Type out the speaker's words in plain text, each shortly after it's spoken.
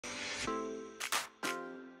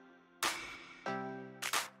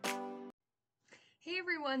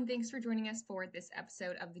everyone, thanks for joining us for this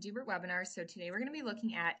episode of the Doobert webinar. So today we're going to be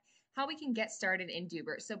looking at how we can get started in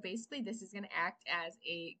Doobert. So basically this is going to act as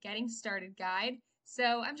a getting started guide.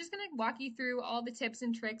 So I'm just going to walk you through all the tips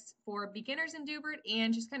and tricks for beginners in Doobert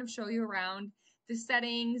and just kind of show you around the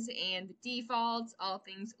settings and the defaults, all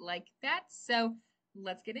things like that. So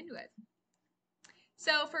let's get into it.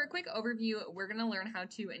 So for a quick overview, we're going to learn how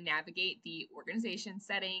to navigate the organization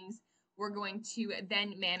settings. We're going to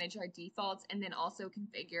then manage our defaults and then also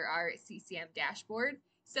configure our CCM dashboard.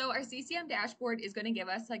 So our CCM dashboard is going to give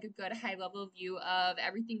us like a good high-level view of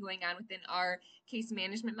everything going on within our case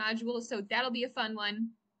management module. So that'll be a fun one.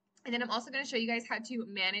 And then I'm also going to show you guys how to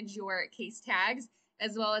manage your case tags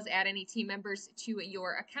as well as add any team members to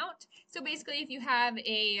your account. So basically if you have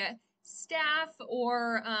a staff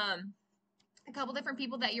or a couple different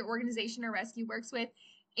people that your organization or rescue works with,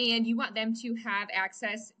 and you want them to have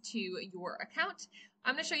access to your account,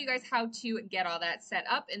 I'm going to show you guys how to get all that set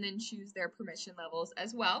up and then choose their permission levels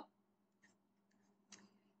as well.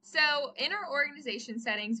 So in our organization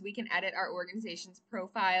settings, we can edit our organization's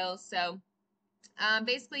profile. So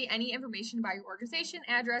basically any information about your organization,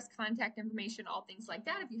 address, contact information, all things like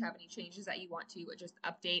that. If you have any changes that you want to just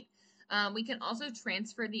update. We can also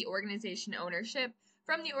transfer the organization ownership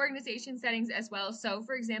from the organization settings as well. So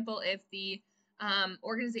for example, if the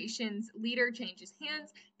organization's leader changes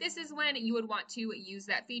hands, this is when you would want to use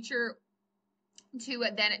that feature to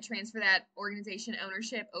then transfer that organization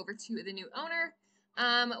ownership over to the new owner.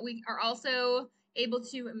 We are also able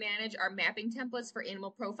to manage our mapping templates for animal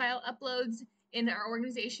profile uploads in our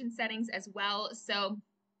organization settings as well. So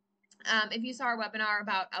if you saw our webinar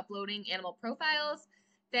about uploading animal profiles,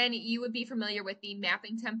 then you would be familiar with the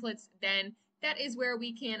mapping templates. Then that is where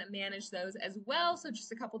we can manage those as well. So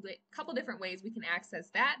just a couple different ways we can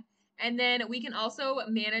access that. And then we can also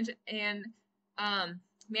manage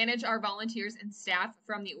our volunteers and staff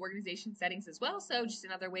from the organization settings as well. So just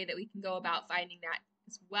another way that we can go about finding that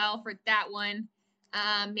as well for that one.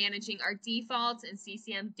 Managing our defaults and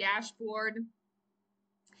CCM dashboard.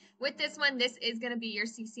 With this one, this is going to be your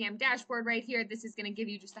CCM dashboard right here. This is going to give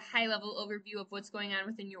you just a high-level overview of what's going on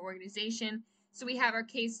within your organization. So we have our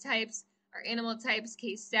case types, our animal types,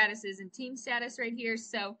 case statuses, and team status right here.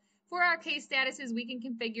 So for our case statuses, we can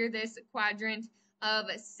configure this quadrant of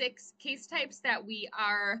 6 case types that we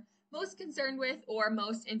are most concerned with or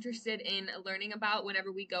most interested in learning about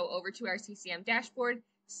whenever we go over to our CCM dashboard.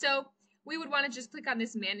 So we would want to just click on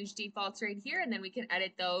this Manage Defaults right here, and then we can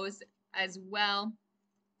edit those as well.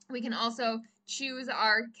 We can also choose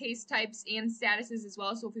our case types and statuses as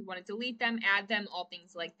well. So if we want to delete them, add them, all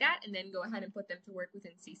things like that, and then go ahead and put them to work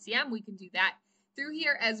within CCM, we can do that through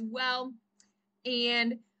here as well.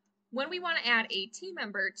 And when we want to add a team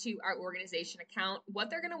member to our organization account, what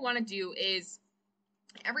they're going to want to do is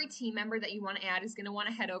every team member that you want to add is going to want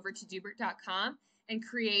to head over to Doobert.com and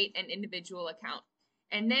create an individual account.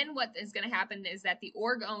 And then what is going to happen is that the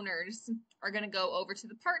org owners are going to go over to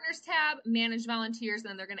the Partners tab, Manage Volunteers, and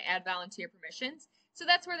then they're going to add volunteer permissions. So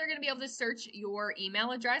that's where they're going to be able to search your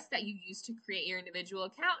email address that you use to create your individual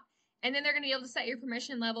account. And then they're going to be able to set your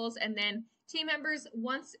permission levels. And then team members,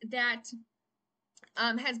 once that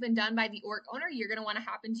has been done by the org owner, you're going to want to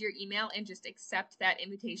hop into your email and just accept that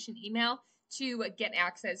invitation email to get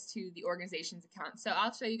access to the organization's account. So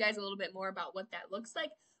I'll show you guys a little bit more about what that looks like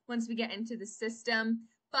once we get into the system.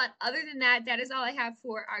 But other than that, that is all I have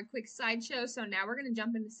for our quick slideshow. So now we're going to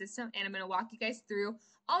jump into the system and I'm going to walk you guys through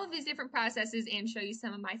all of these different processes and show you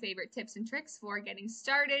some of my favorite tips and tricks for getting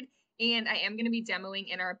started. And I am going to be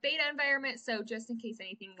demoing in our beta environment. So just in case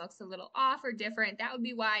anything looks a little off or different, that would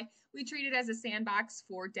be why we treat it as a sandbox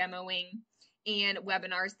for demoing and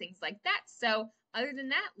webinars, things like that. So other than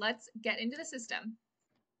that, let's get into the system.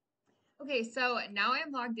 Okay, so now I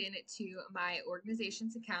am logged in to my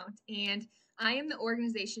organization's account and I am the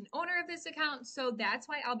organization owner of this account, so that's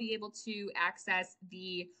why I'll be able to access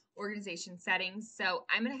the organization settings. So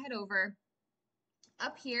I'm going to head over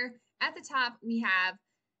up here. At the top, we have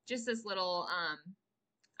just this little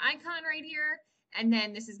icon right here, and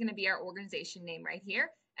then this is going to be our organization name right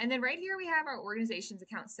here. And then right here we have our organization's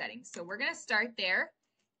account settings. So we're going to start there,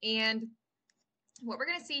 and what we're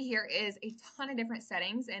going to see here is a ton of different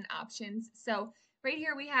settings and options. So right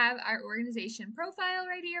here we have our organization profile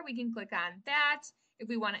right here. We can click on that if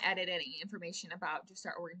we want to edit any information about just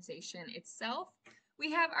our organization itself.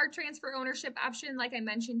 We have our transfer ownership option, like I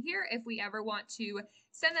mentioned here, if we ever want to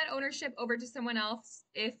send that ownership over to someone else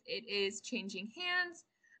if it is changing hands.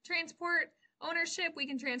 Transport ownership, we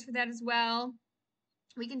can transfer that as well.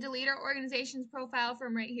 We can delete our organization's profile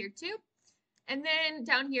from right here too. And then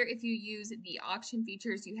down here, if you use the auction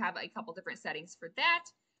features, you have a couple different settings for that.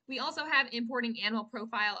 We also have importing animal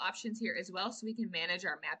profile options here as well, so we can manage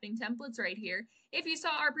our mapping templates right here. If you saw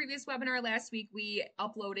our previous webinar last week, we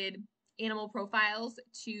uploaded animal profiles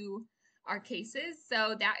to our cases.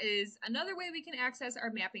 So that is another way we can access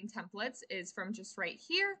our mapping templates, is from just right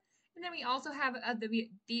here. And then we also have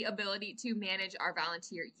the ability to manage our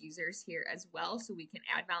volunteer users here as well. So we can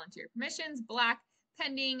add volunteer permissions, block,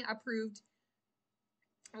 pending, approved,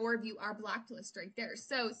 or view our blocked list right there.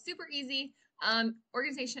 So super easy.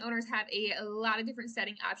 Organization owners have a lot of different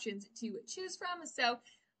setting options to choose from. So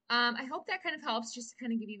I hope that kind of helps, just to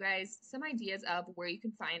kind of give you guys some ideas of where you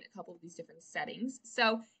can find a couple of these different settings.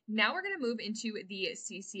 So now we're going to move into the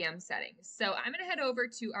CCM settings. So I'm going to head over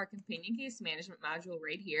to our companion case management module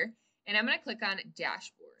right here, and I'm going to click on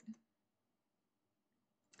dashboard.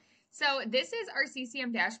 So this is our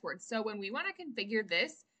CCM dashboard. So when we want to configure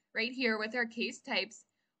this right here with our case types,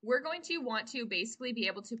 we're going to want to basically be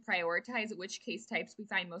able to prioritize which case types we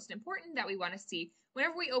find most important that we want to see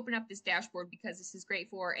whenever we open up this dashboard, because this is great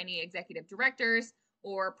for any executive directors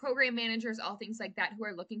or program managers, all things like that, who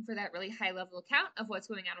are looking for that really high level account of what's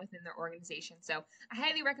going on within their organization. So I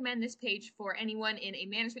highly recommend this page for anyone in a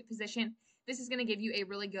management position. This is going to give you a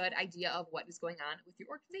really good idea of what is going on with your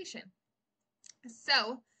organization.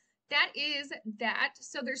 So that is that.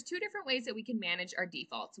 So there's two different ways that we can manage our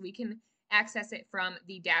defaults. We can access it from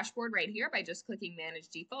the dashboard right here by just clicking manage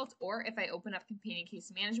defaults, or if I open up companion case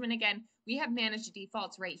management again, we have managed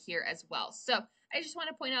defaults right here as well. So I just want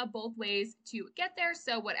to point out both ways to get there,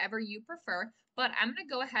 so whatever you prefer, but I'm going to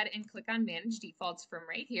go ahead and click on manage defaults from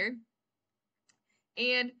right here.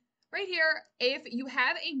 And right here, if you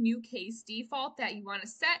have a new case default that you want to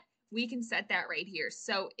set, we can set that right here.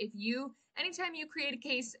 So anytime you create a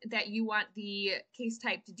case that you want the case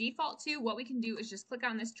type to default to, what we can do is just click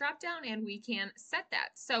on this drop down and we can set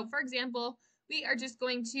that. So for example, we are just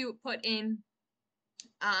going to put in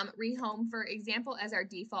rehome, for example, as our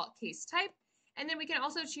default case type. And then we can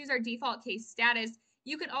also choose our default case status.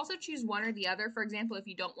 You can also choose one or the other. For example, if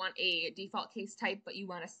you don't want a default case type, but you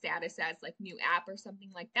want a status as like new app or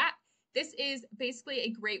something like that, this is basically a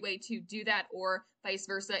great way to do that, or vice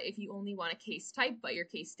versa. If you only want a case type, but your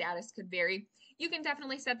case status could vary, you can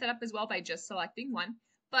definitely set that up as well by just selecting one.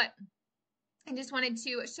 But I just wanted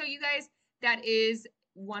to show you guys that is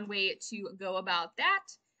one way to go about that.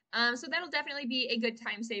 So that'll definitely be a good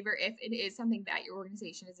time saver if it is something that your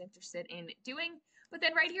organization is interested in doing. But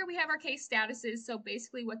then right here we have our case statuses. So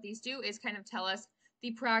basically what these do is kind of tell us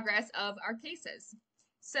the progress of our cases.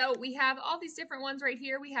 So we have all these different ones right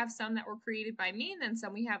here. We have some that were created by me, and then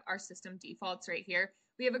some we have our system defaults right here.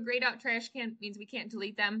 We have a grayed out trash can, means we can't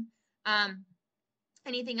delete them.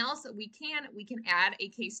 Anything else we can add a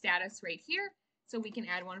case status right here. So we can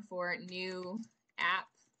add one for new app,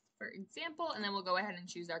 for example, and then we'll go ahead and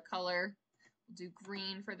choose our color. We'll do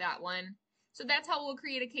green for that one. So that's how we'll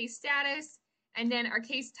create a case status. And then our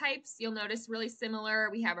case types, you'll notice really similar.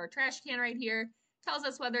 We have our trash can right here. Tells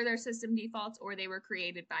us whether they're system defaults or they were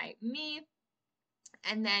created by me.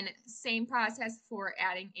 And then same process for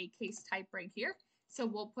adding a case type right here. So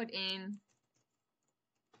we'll put in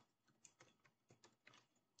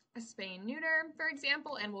a spay and neuter, for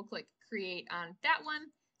example, and we'll click create on that one.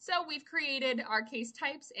 So we've created our case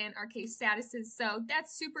types and our case statuses. So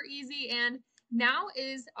that's super easy. And now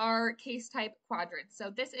is our case type quadrant.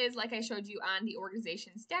 So this is, like I showed you on the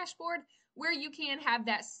organization's dashboard, where you can have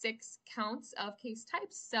that 6 counts of case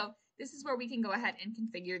types. So this is where we can go ahead and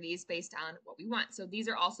configure these based on what we want. So these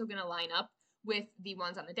are also going to line up with the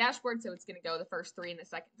ones on the dashboard. So it's going to go the first 3 and the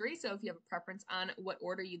second 3. So if you have a preference on what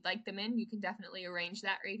order you'd like them in, you can definitely arrange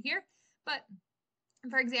that right here. But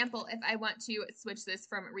for example, if I want to switch this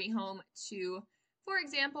from rehome to, for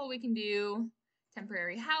example, we can do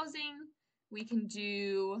temporary housing, we can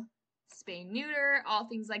do spay neuter, all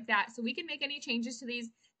things like that. So we can make any changes to these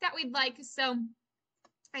that we'd like. So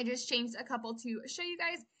I just changed a couple to show you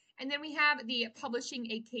guys. And then we have the publishing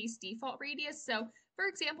a case default radius. So for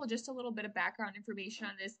example, just a little bit of background information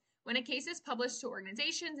on this. When a case is published to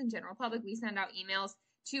organizations and general public, we send out emails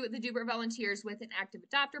to the Doobert volunteers with an active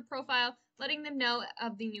adopter profile, letting them know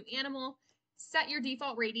of the new animal. Set your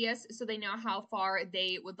default radius so they know how far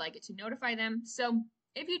they would like it to notify them. So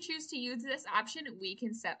if you choose to use this option, we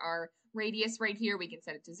can set our radius right here. We can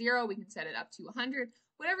set it to 0. We can set it up to 100,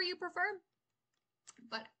 whatever you prefer.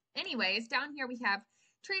 But anyways, down here we have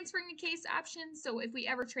transferring a case options. So if we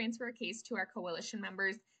ever transfer a case to our coalition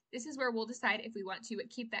members, this is where we'll decide if we want to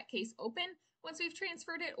keep that case open once we've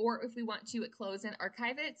transferred it, or if we want to close and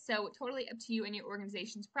archive it. So totally up to you and your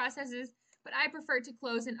organization's processes, but I prefer to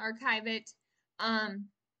close and archive it. And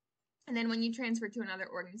then when you transfer to another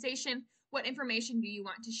organization, what information do you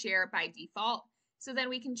want to share by default? So then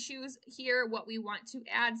we can choose here what we want to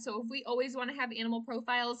add. So if we always want to have animal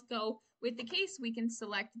profiles go with the case, we can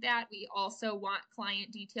select that. We also want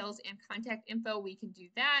client details and contact info. We can do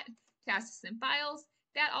that. Tasks and files.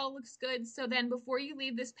 That all looks good. So then before you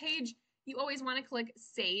leave this page, you always want to click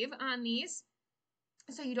save on these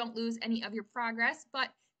so you don't lose any of your progress. But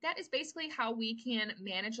that is basically how we can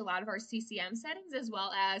manage a lot of our CCM settings as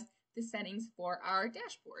well as the settings for our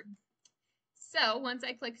dashboard. So once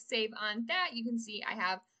I click save on that, you can see I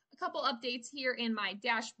have a couple updates here in my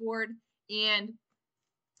dashboard and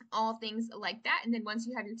all things like that. And then once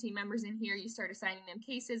you have your team members in here, you start assigning them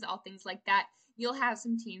cases, all things like that. You'll have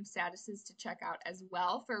some team statuses to check out as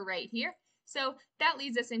well for right here. So that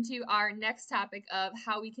leads us into our next topic of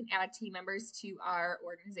how we can add team members to our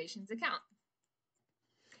organization's account.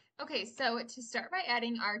 Okay, so to start by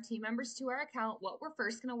adding our team members to our account, what we're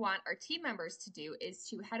first going to want our team members to do is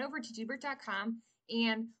to head over to Doobert.com,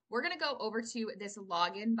 and we're going to go over to this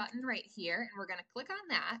login button right here, and we're going to click on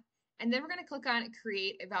that, and then we're going to click on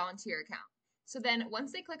create a volunteer account. So then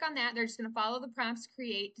once they click on that, they're just going to follow the prompts,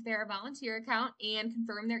 create their volunteer account, and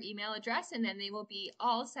confirm their email address, and then they will be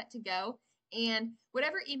all set to go. And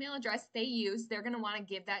whatever email address they use, they're going to want to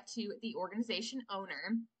give that to the organization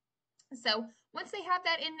owner. So once they have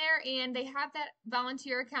that in there and they have that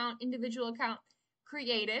volunteer account, individual account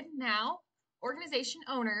created, now organization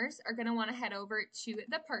owners are going to want to head over to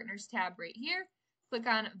the partners tab right here, click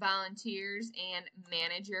on volunteers and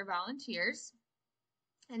manage your volunteers.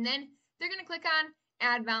 And then they're going to click on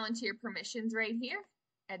add volunteer permissions right here.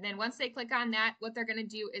 And then once they click on that, what they're going to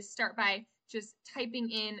do is start by just typing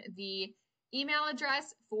in the email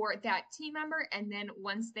address for that team member. And then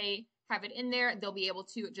once they have it in there, they'll be able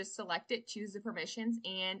to just select it, choose the permissions,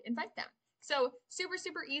 and invite them. So super,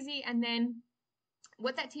 super easy. And then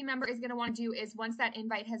what that team member is going to want to do is once that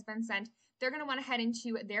invite has been sent, they're going to want to head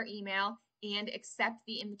into their email and accept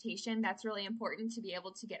the invitation. That's really important to be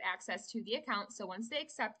able to get access to the account. So once they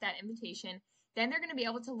accept that invitation, then they're going to be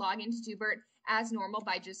able to log into Doobert as normal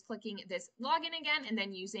by just clicking this login again and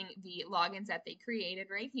then using the logins that they created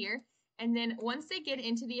right here. And then once they get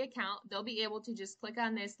into the account, they'll be able to just click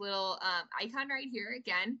on this little icon right here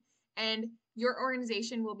again, and your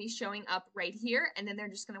organization will be showing up right here. And then they're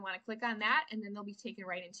just going to want to click on that, and then they'll be taken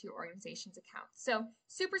right into your organization's account. So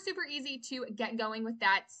super, super easy to get going with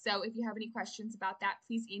that. So if you have any questions about that,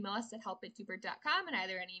 please email us at help@doobert.com, and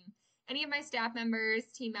either any of my staff members,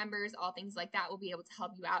 team members, all things like that will be able to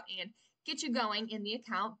help you out and get you going in the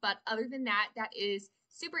account. But other than that, that is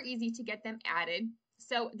super easy to get them added.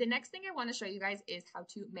 So the next thing I want to show you guys is how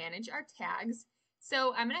to manage our tags.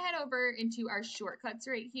 So I'm going to head over into our shortcuts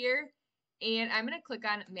right here, and I'm going to click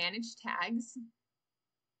on Manage Tags.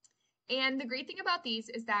 And the great thing about these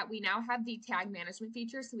is that we now have the tag management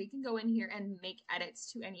feature, so we can go in here and make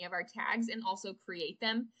edits to any of our tags and also create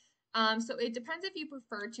them. So it depends if you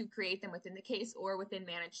prefer to create them within the case or within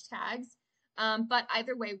Manage Tags, but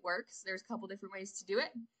either way works. There's a couple different ways to do it.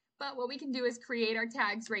 But what we can do is create our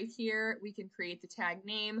tags right here. We can create the tag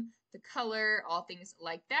name, the color, all things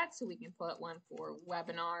like that. So we can put one for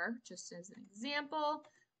webinar, just as an example.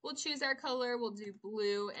 We'll choose our color, we'll do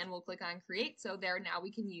blue, and we'll click on create. So there now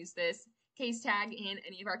we can use this case tag in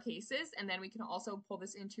any of our cases. And then we can also pull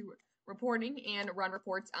this into reporting and run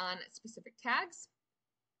reports on specific tags.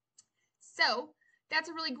 So that's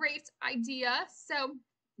a really great idea. So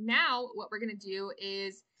now what we're going to do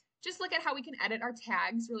is just look at how we can edit our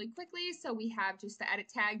tags really quickly. So we have just the edit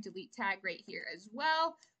tag, delete tag right here as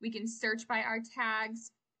well. We can search by our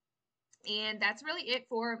tags. And that's really it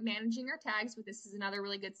for managing our tags, but this is another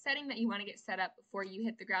really good setting that you want to get set up before you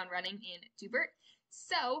hit the ground running in Doobert.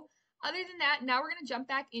 So other than that, now we're going to jump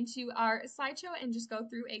back into our slideshow and just go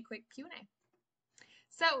through a quick Q&A.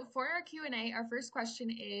 So for our Q&A, our first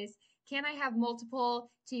question is, can I have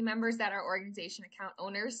multiple team members that are organization account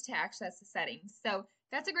owners to access the settings? So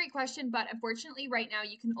that's a great question, but unfortunately right now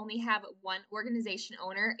you can only have one organization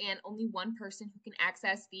owner and only one person who can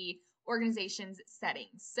access the organization's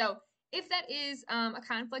settings. So if that is a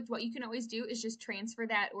conflict, what you can always do is just transfer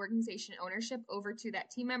that organization ownership over to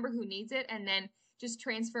that team member who needs it, and then just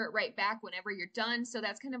transfer it right back whenever you're done. So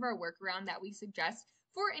that's kind of our workaround that we suggest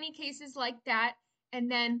for any cases like that.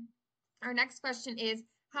 And then our next question is,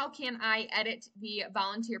 how can I edit the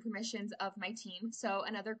volunteer permissions of my team? So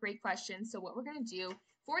another great question. So what we're going to do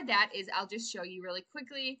for that is I'll just show you really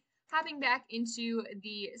quickly, hopping back into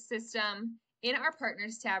the system in our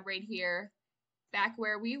partners tab right here, back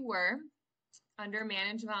where we were under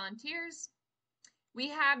manage volunteers. We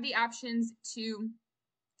have the options to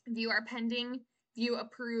view our pending, view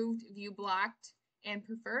approved, view blocked, and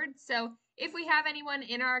preferred. So If we have anyone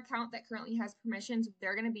in our account that currently has permissions,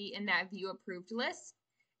 they're going to be in that view approved list.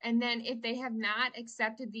 And then if they have not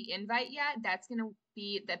accepted the invite yet, that's going to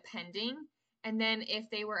be the pending. And then if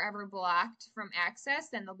they were ever blocked from access,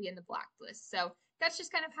 then they'll be in the blocked list. So that's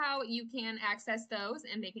just kind of how you can access those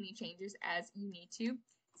and make any changes as you need to.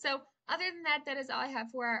 So other than that, that is all I have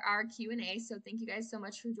for our Q&A. So thank you guys so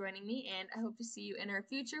much for joining me, and I hope to see you in our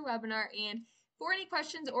future webinar. And for any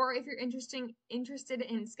questions, or if you're interested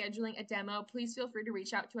in scheduling a demo, please feel free to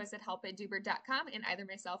reach out to us at help@Doobert.com, and either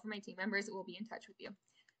myself or my team members will be in touch with you.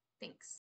 Thanks.